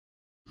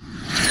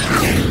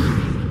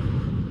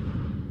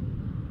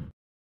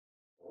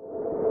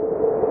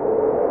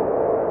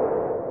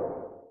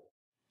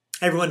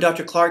Hey everyone,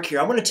 Dr. Clark here.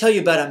 I want to tell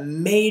you about a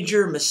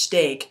major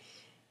mistake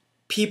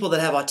people that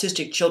have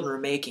autistic children are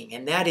making,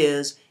 and that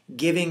is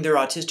giving their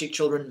autistic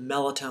children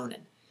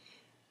melatonin.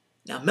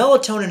 Now,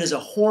 melatonin is a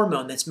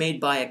hormone that's made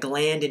by a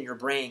gland in your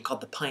brain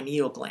called the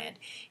pineal gland,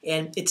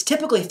 and it's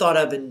typically thought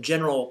of in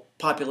general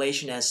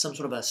population as some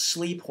sort of a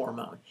sleep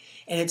hormone,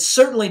 and it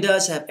certainly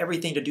does have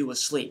everything to do with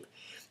sleep.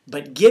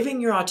 But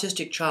giving your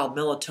autistic child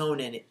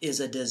melatonin is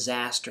a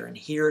disaster, and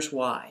here's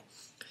why.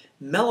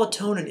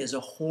 Melatonin is a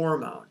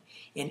hormone.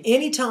 And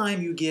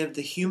anytime you give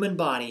the human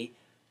body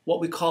what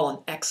we call an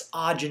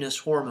exogenous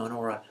hormone,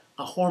 or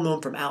a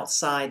hormone from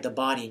outside the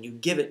body, and you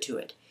give it to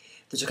it,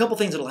 there's a couple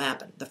things that will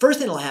happen. The first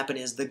thing that will happen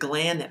is the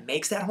gland that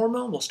makes that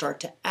hormone will start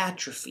to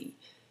atrophy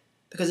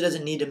because it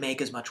doesn't need to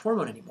make as much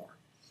hormone anymore.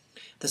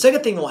 The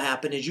second thing that will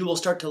happen is you will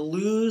start to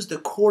lose the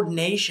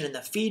coordination and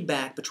the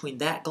feedback between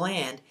that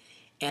gland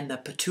and the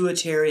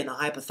pituitary and the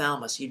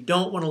hypothalamus. You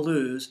don't want to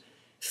lose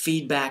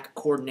feedback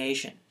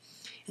coordination.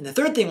 And the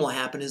third thing will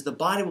happen is the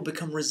body will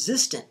become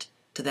resistant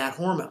to that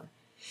hormone.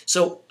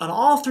 So on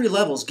all three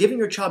levels, giving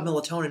your child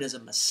melatonin is a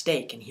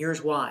mistake, and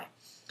here's why.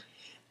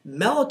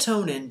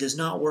 Melatonin does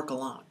not work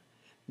alone.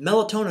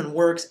 Melatonin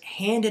works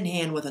hand in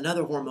hand with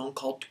another hormone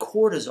called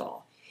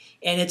cortisol.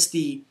 And it's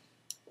the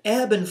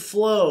ebb and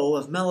flow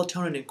of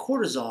melatonin and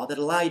cortisol that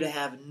allow you to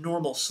have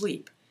normal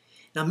sleep.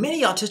 Now,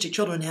 many autistic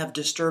children have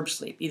disturbed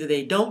sleep. Either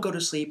they don't go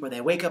to sleep or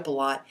they wake up a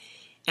lot.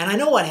 And I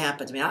know what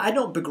happens. I mean, I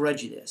don't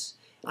begrudge you this.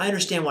 I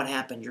understand what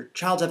happened. Your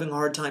child's having a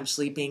hard time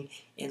sleeping,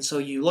 and so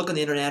you look on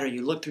the internet or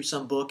you look through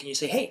some book and you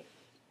say, hey,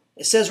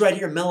 it says right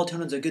here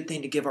melatonin's a good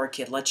thing to give our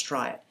kid. Let's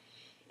try it.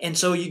 And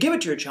so you give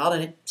it to your child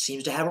and it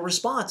seems to have a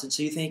response, and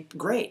so you think,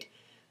 great.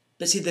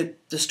 But see,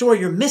 the story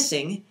you're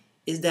missing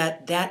is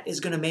that that is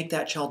going to make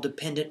that child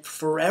dependent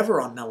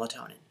forever on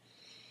melatonin.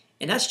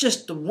 And that's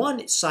just the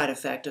one side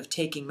effect of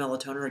taking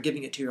melatonin or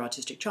giving it to your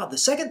autistic child. The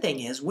second thing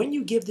is when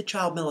you give the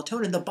child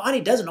melatonin, the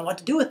body doesn't know what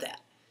to do with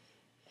that.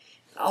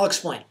 I'll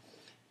explain.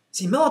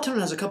 See,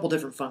 melatonin has a couple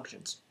different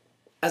functions.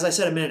 As I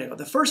said a minute ago,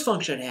 the first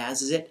function it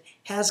has is it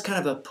has kind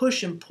of a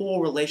push and pull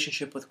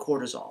relationship with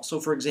cortisol. So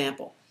for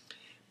example,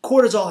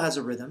 cortisol has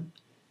a rhythm,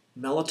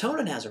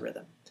 melatonin has a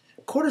rhythm.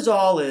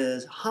 Cortisol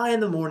is high in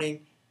the morning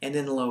and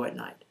then low at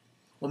night.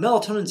 Well,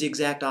 melatonin's the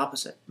exact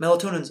opposite.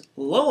 Melatonin's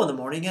low in the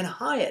morning and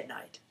high at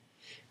night.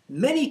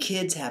 Many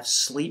kids have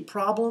sleep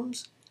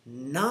problems,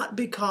 not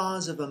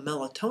because of a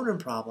melatonin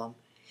problem.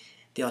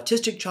 The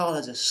autistic child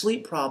has a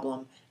sleep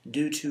problem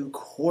due to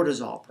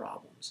cortisol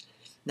problems.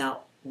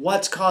 Now,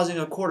 what's causing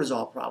a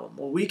cortisol problem?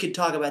 Well, we could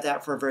talk about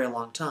that for a very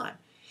long time.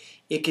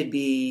 It could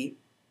be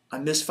a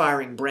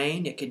misfiring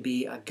brain, it could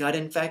be a gut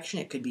infection,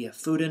 it could be a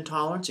food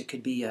intolerance, it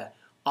could be an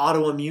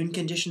autoimmune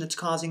condition that's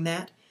causing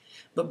that.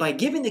 But by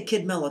giving the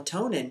kid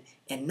melatonin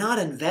and not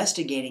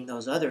investigating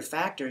those other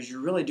factors, you're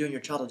really doing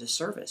your child a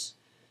disservice.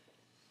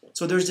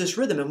 So there's this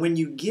rhythm, and when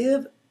you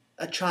give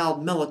a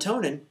child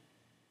melatonin,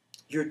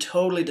 you're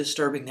totally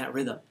disturbing that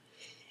rhythm.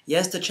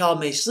 Yes, the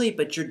child may sleep,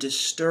 but you're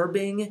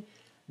disturbing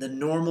the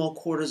normal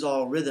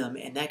cortisol rhythm,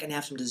 and that can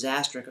have some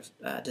disastrous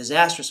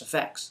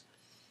effects.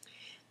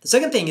 The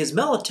second thing is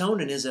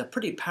melatonin is a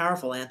pretty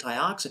powerful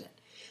antioxidant.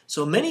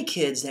 So many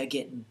kids that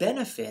get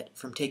benefit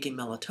from taking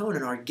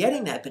melatonin are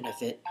getting that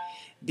benefit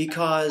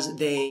because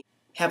they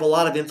have a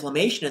lot of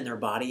inflammation in their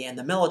body, and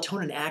the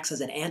melatonin acts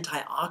as an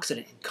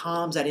antioxidant and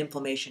calms that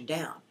inflammation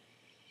down.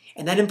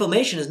 And that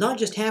inflammation is not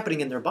just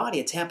happening in their body,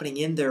 it's happening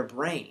in their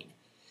brain.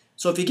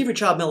 So if you give your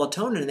child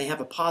melatonin and they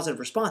have a positive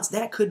response,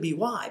 that could be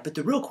why. But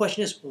the real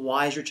question is,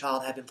 why does your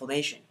child have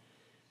inflammation?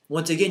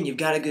 Once again, you've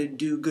got to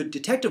do good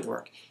detective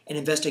work and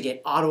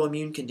investigate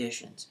autoimmune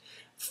conditions,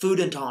 food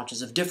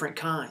intolerances of different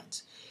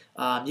kinds.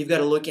 You've got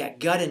to look at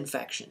gut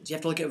infections. You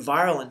have to look at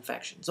viral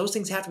infections. Those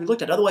things have to be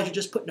looked at. Otherwise, you're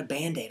just putting a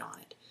Band-Aid on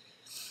it.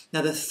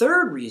 Now, the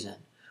third reason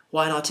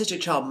why an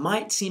autistic child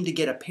might seem to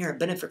get apparent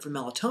benefit from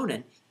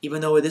melatonin,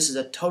 even though this is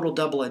a total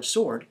double-edged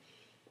sword,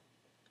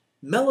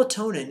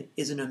 melatonin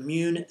is an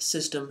immune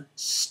system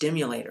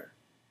stimulator.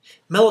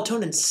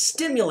 Melatonin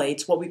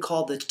stimulates what we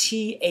call the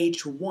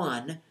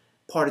Th1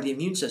 part of the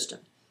immune system.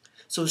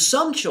 So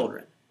some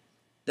children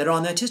that are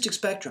on the autistic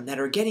spectrum that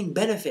are getting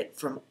benefit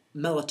from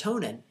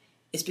melatonin,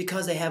 it's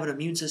because they have an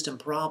immune system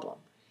problem.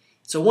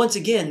 So once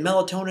again,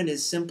 melatonin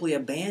is simply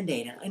a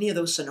Band-Aid in any of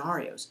those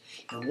scenarios.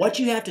 And what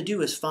you have to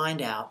do is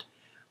find out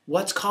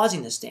what's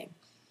causing this thing.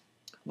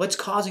 What's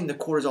causing the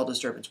cortisol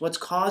disturbance? What's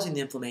causing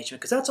the inflammation?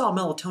 Because that's all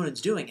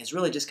melatonin's doing, is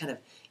really just kind of,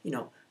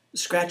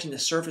 scratching the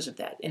surface of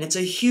that. And it's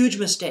a huge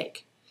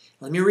mistake.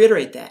 Let me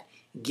reiterate that.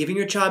 Giving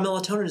your child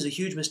melatonin is a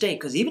huge mistake,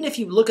 because even if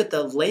you look at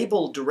the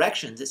label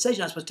directions, it says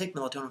you're not supposed to take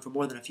melatonin for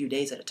more than a few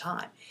days at a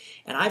time.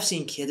 And I've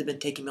seen kids that have been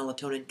taking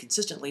melatonin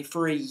consistently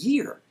for a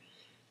year.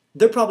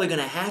 They're probably going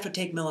to have to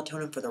take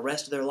melatonin for the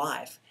rest of their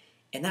life.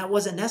 And that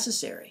wasn't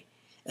necessary,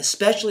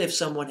 especially if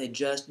someone had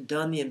just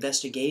done the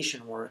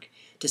investigation work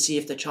to see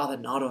if the child had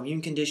an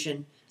autoimmune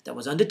condition that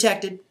was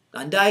undetected,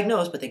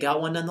 undiagnosed, but they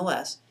got one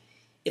nonetheless.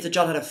 If the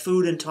child had a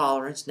food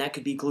intolerance, and that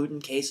could be gluten,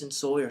 casein,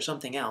 soy, or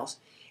something else.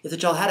 If the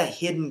child had a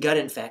hidden gut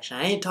infection,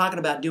 I ain't talking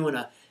about doing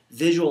a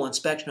visual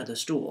inspection of the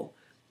stool,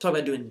 talk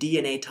about doing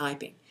DNA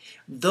typing.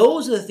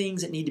 Those are the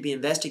things that need to be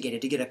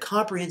investigated to get a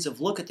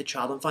comprehensive look at the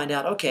child and find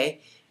out,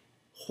 okay,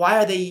 why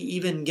are they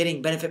even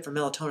getting benefit from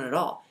melatonin at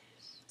all?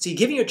 See,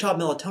 giving your child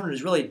melatonin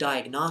is really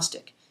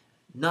diagnostic,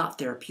 not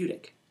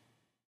therapeutic.